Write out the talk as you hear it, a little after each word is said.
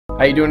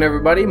How you doing,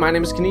 everybody? My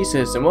name is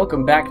Kinesis, and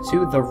welcome back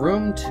to The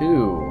Room 2.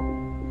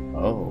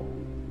 Oh.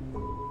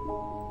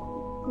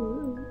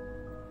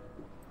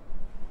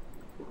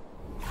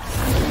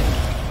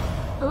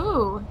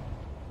 Ooh.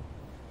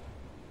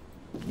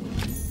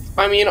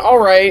 I mean,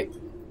 alright.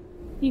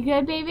 You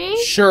good, baby?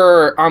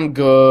 Sure, I'm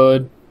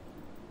good.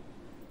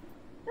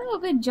 A little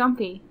bit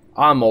jumpy.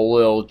 I'm a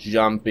little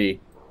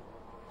jumpy.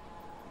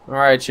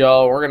 Alright,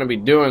 y'all, we're gonna be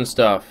doing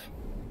stuff.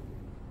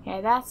 Okay,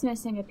 that's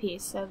missing a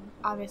piece, so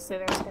obviously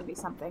there's gonna be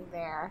something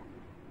there.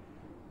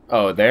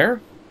 Oh,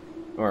 there?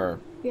 Or...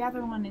 The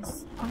other one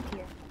is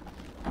funkier.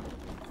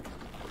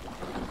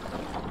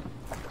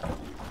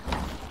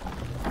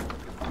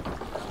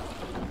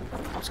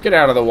 Let's get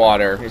out of the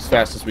water as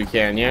fast as we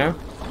can, yeah?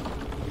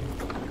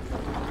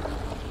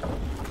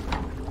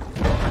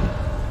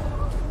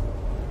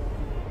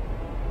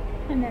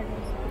 And there it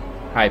is.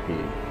 Hi, Pete.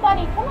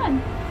 Buddy, come on.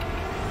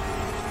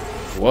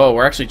 Whoa,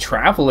 we're actually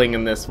traveling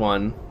in this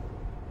one.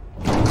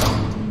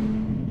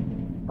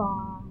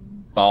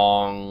 Bong.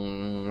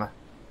 Bong.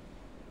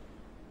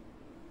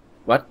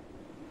 What?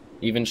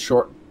 Even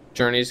short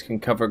journeys can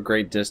cover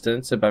great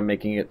distance, and by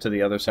making it to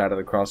the other side of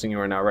the crossing, you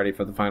are now ready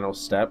for the final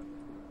step.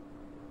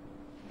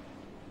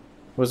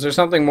 Was there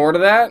something more to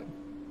that?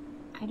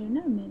 I don't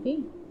know,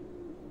 maybe.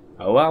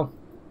 Oh well.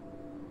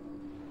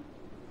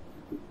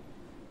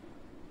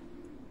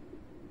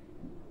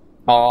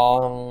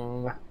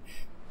 Bong.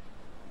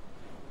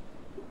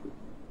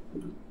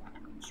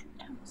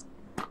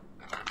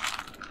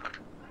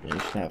 Yeah, you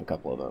should have a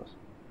couple of those.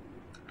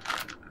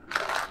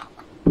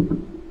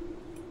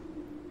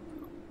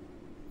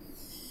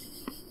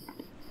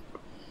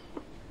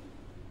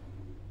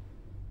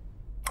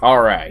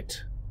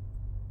 Alright.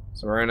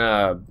 So we're in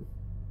a...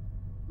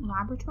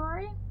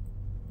 Laboratory?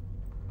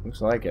 Looks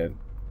like it.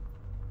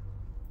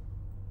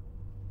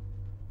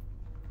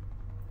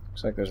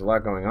 Looks like there's a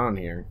lot going on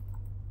here.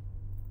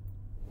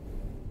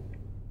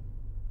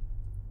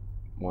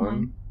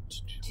 One,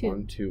 two.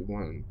 1, 2,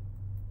 1.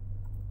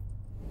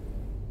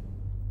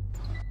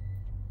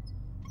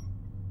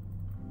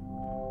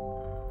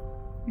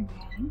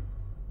 Okay.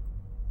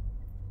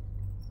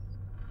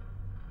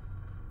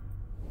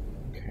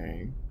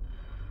 Okay.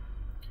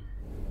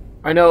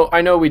 I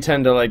know we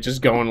tend to like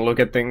just go and look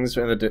at things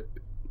in the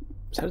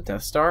is that a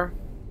Death Star?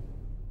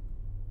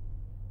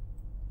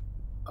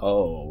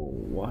 Oh,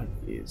 what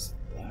is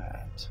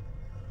that?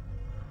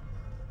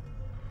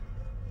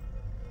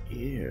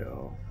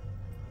 Ew.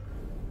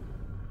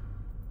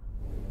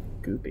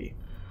 Goopy.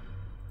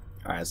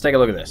 Alright, let's take a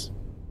look at this.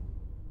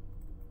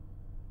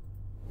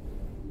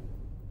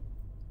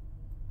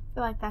 I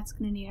feel like that's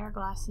gonna need our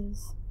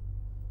glasses.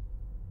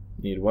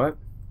 Need what?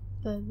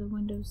 The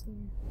windows there.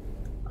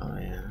 Oh,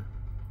 yeah.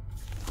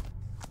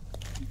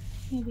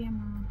 Maybe I'm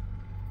wrong.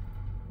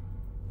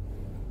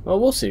 Well,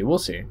 we'll see, we'll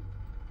see.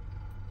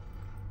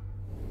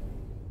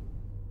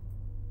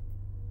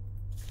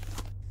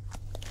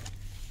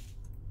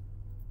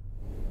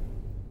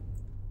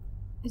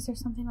 Is there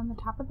something on the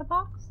top of the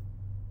box?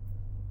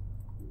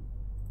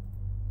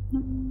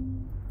 No.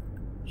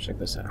 Check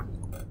this out.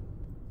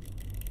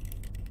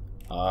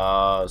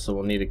 So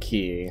we'll need a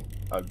key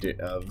of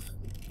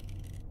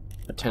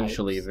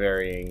potentially Pipes.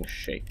 varying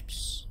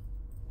shapes.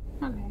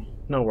 Okay.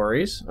 No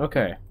worries.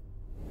 Okay.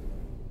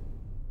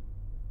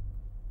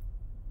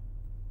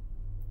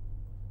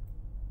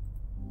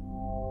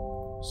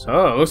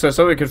 So, it looks like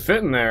somebody could fit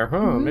in there.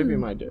 Huh, maybe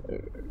my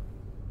dude.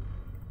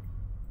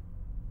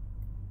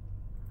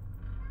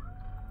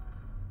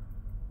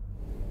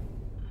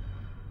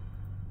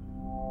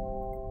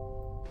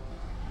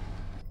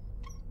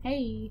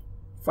 Hey.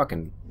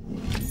 Fucking.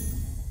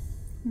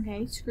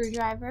 Okay,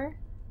 screwdriver.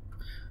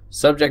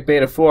 Subject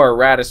Beta 4,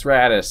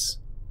 Radis.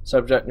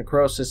 Subject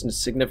necrosis is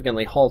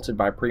significantly halted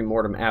by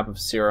pre-mortem app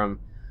serum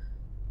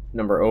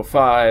number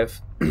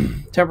 05.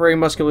 Temporary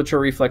musculature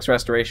reflex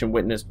restoration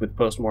witnessed with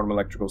post-mortem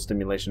electrical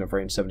stimulation of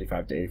range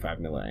 75 to 85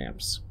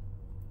 milliamps.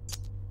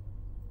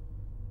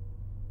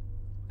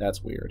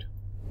 That's weird.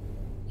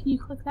 Can you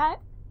click that?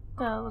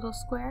 The little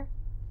square?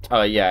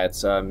 Yeah,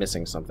 it's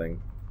missing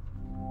something.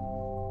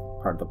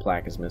 Part of the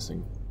plaque is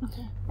missing.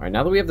 Okay. Alright,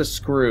 now that we have the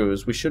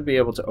screws, we should be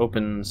able to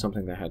open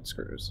something that had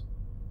screws.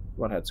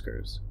 What had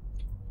screws?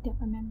 Don't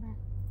remember.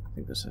 I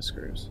think this has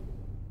screws.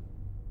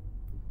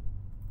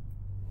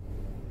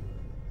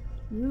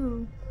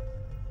 Ooh.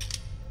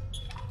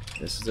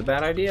 This is a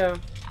bad idea.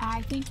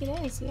 I think it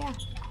is, yeah.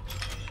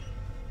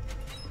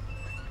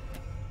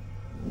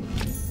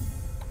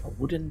 A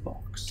wooden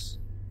box.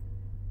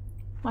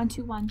 1,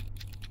 2, 1.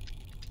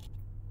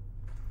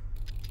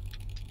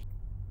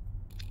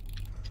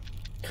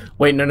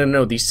 Wait,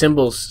 no. These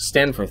symbols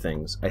stand for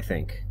things, I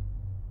think.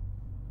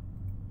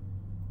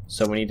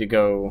 So we need to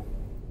go...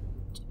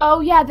 Oh,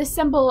 yeah, the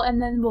symbol, and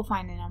then we'll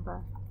find a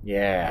number.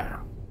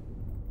 Yeah.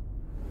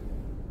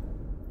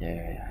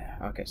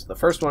 Okay, so the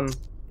first one,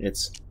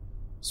 it's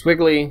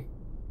squiggly,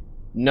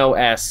 no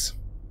S,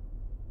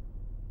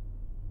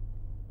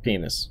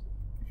 penis.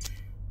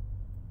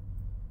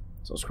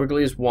 So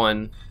squiggly is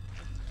 1,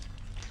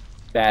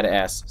 bad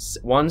S.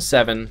 1,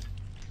 7,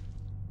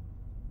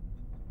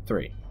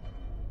 173.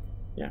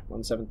 Yeah,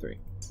 173.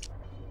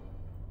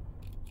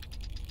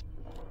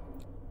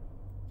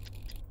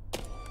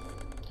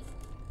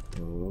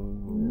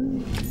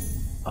 Ooh.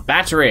 A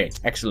battery!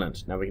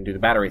 Excellent. Now we can do the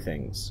battery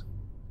things.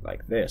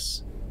 Like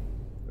this.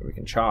 Where we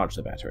can charge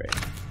the battery.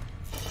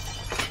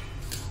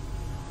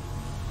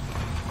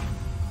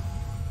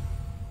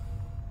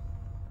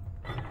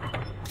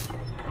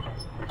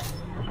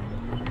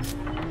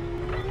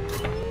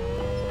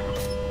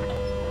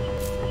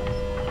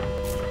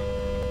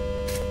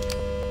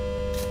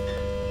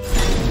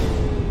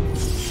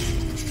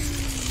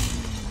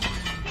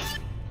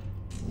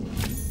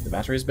 The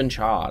battery's been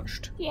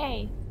charged.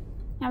 Yay.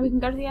 Now we can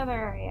go to the other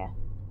area.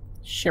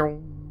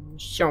 Shung,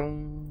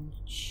 shung.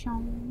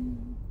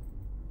 Shong.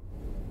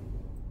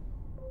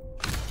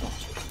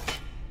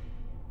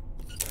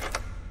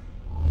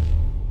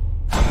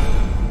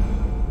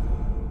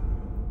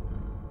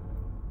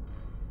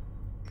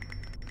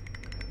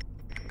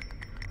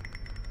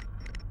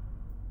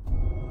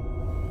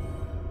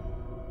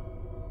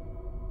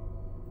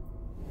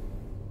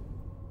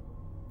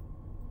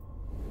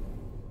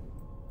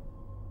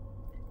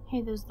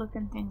 Hey, those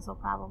looking things will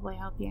probably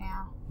help you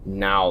now.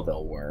 Now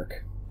they'll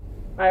work.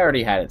 I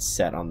already had it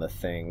set on the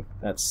thing.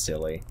 That's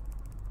silly.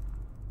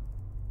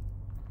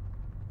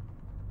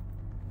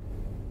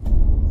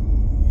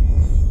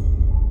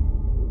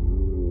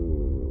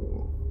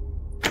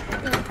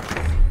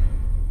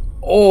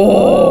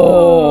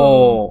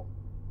 Oh!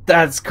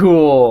 That's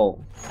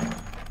cool!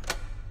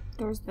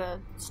 There's the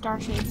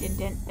star-shaped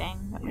indent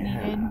thing that we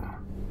needed.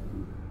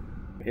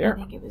 Here?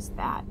 I think it was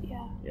that,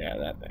 yeah. Yeah,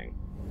 that thing.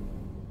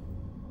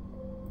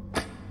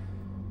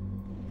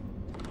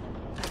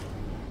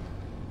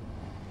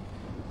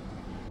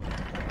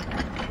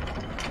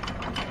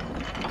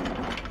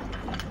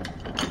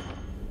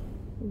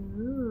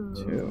 Ooh.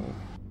 2.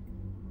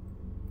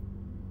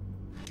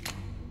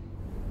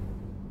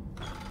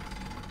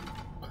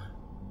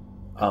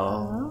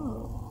 Oh.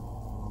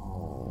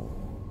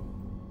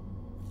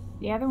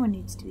 The other one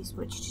needs to be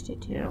switched to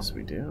 2. Yes,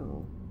 we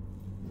do.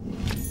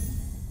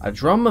 A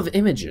drum of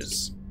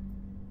images.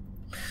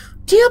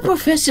 Dear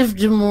Professor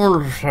de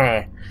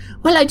Montfort,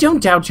 well, I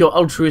don't doubt your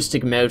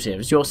altruistic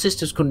motives. Your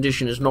sister's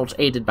condition is not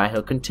aided by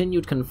her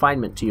continued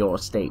confinement to your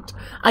estate.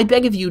 I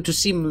beg of you to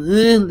see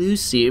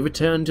Lucy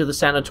return to the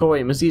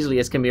sanatorium as easily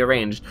as can be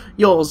arranged.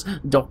 Yours,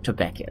 Dr.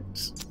 Beckett.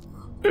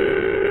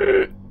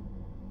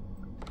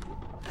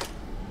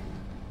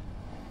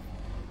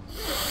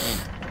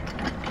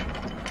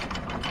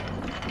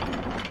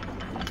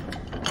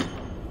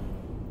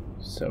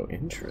 So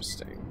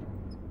interesting.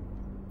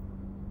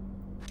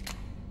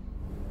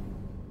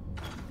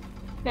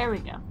 There we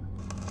go.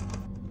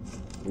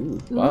 Ooh,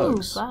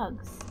 bugs. Ooh,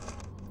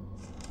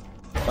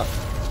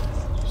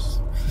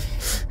 bugs.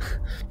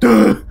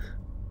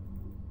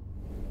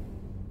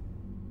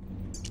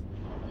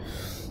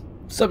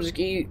 Subject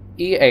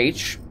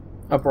EH,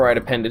 upper right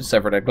appendage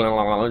severed at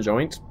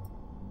joint.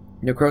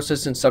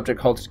 Necrosis in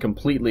subject halted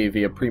completely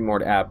via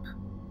pre-mort app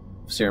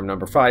of serum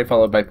number 5,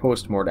 followed by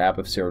post-mort app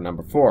of serum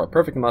number 4.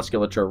 Perfect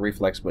musculature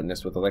reflex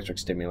witnessed with electric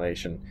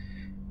stimulation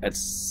at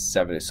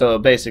 70. So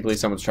basically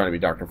someone's trying to be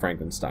Dr.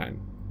 Frankenstein,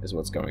 is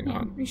what's going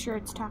on. I'm pretty sure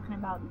it's talking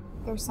about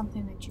there's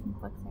something that you can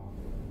click there.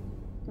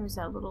 There's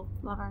a little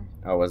lever.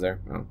 Oh, was there?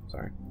 Oh,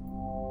 sorry.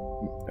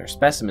 There's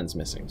specimens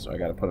missing, so I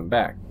gotta put them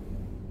back.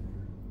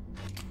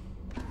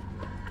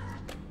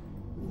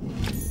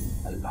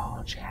 A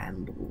large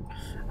handle.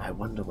 I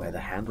wonder where the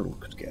handle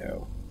could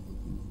go.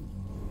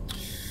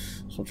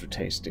 Such a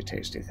tasty,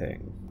 tasty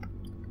thing.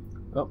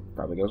 Oh,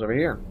 probably goes over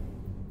here.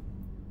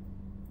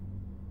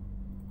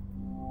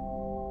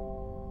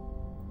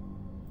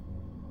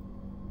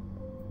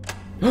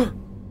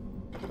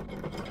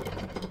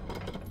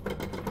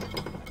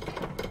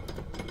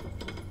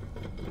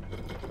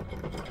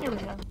 Here we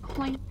go.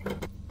 Clink.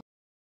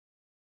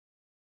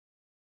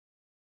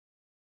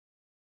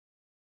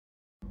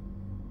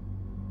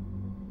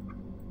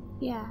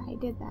 Yeah, I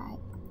did that.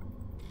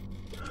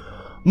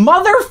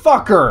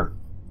 Motherfucker!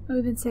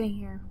 We've been sitting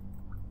here,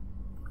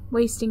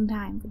 wasting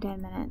time for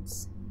 10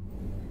 minutes.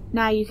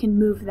 Now you can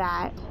move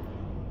that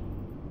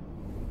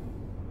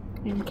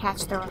and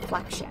catch the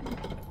reflection.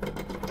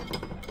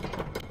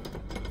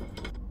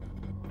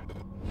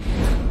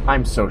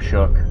 I'm so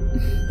shook.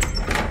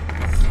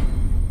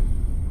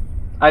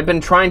 I've been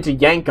trying to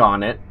yank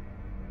on it.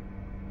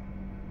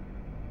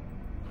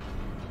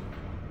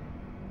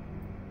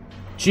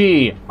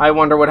 Gee, I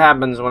wonder what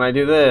happens when I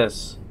do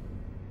this.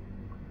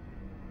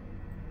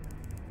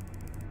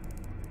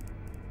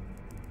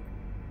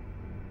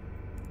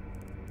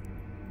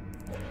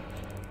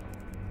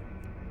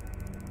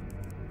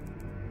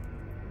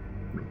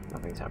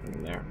 Nothing's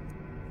happening there.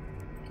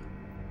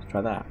 Let's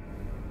try that.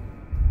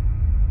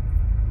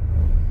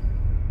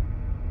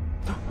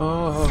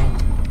 Oh.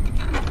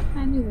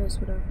 I knew those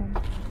would open.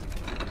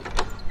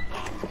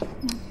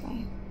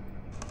 Okay.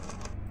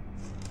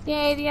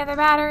 Yay, the other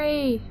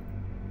battery!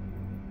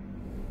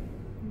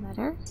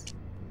 Letter?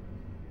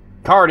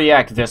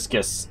 Cardiac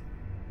viscous.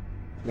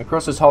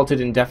 Necrosis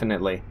halted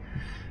indefinitely.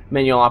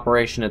 Manual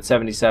operation at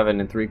 77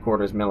 and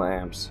 3/4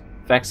 milliamps.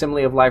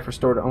 Facsimile of life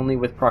restored only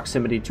with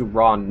proximity to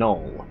raw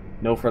null.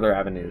 No further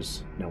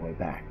avenues. No way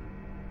back.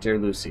 Dear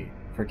Lucy,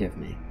 forgive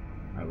me.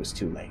 I was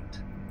too late.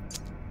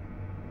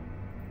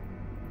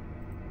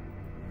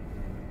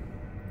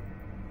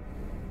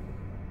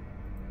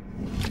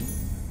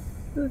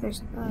 Ooh,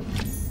 there's a bug.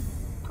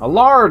 A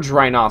large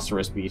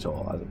rhinoceros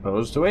beetle, as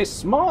opposed to a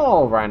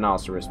small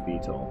rhinoceros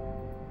beetle.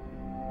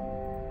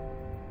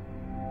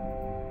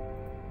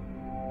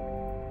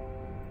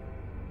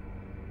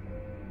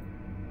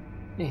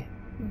 There you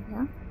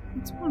go.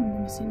 That's one of the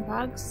missing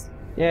bugs.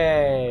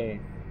 Yay!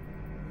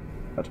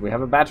 But we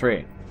have a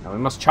battery. Now we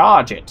must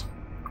charge it.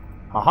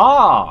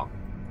 Haha!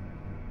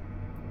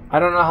 I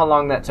don't know how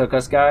long that took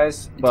us,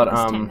 guys, but It took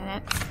us 10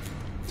 minutes.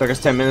 took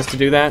us 10 minutes to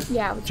do that?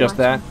 Yeah, with Just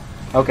watching.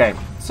 that? Okay,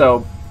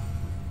 so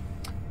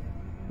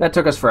that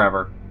took us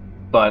forever,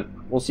 but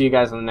we'll see you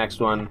guys in the next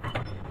one.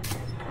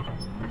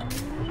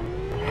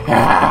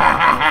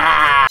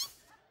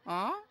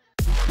 Huh?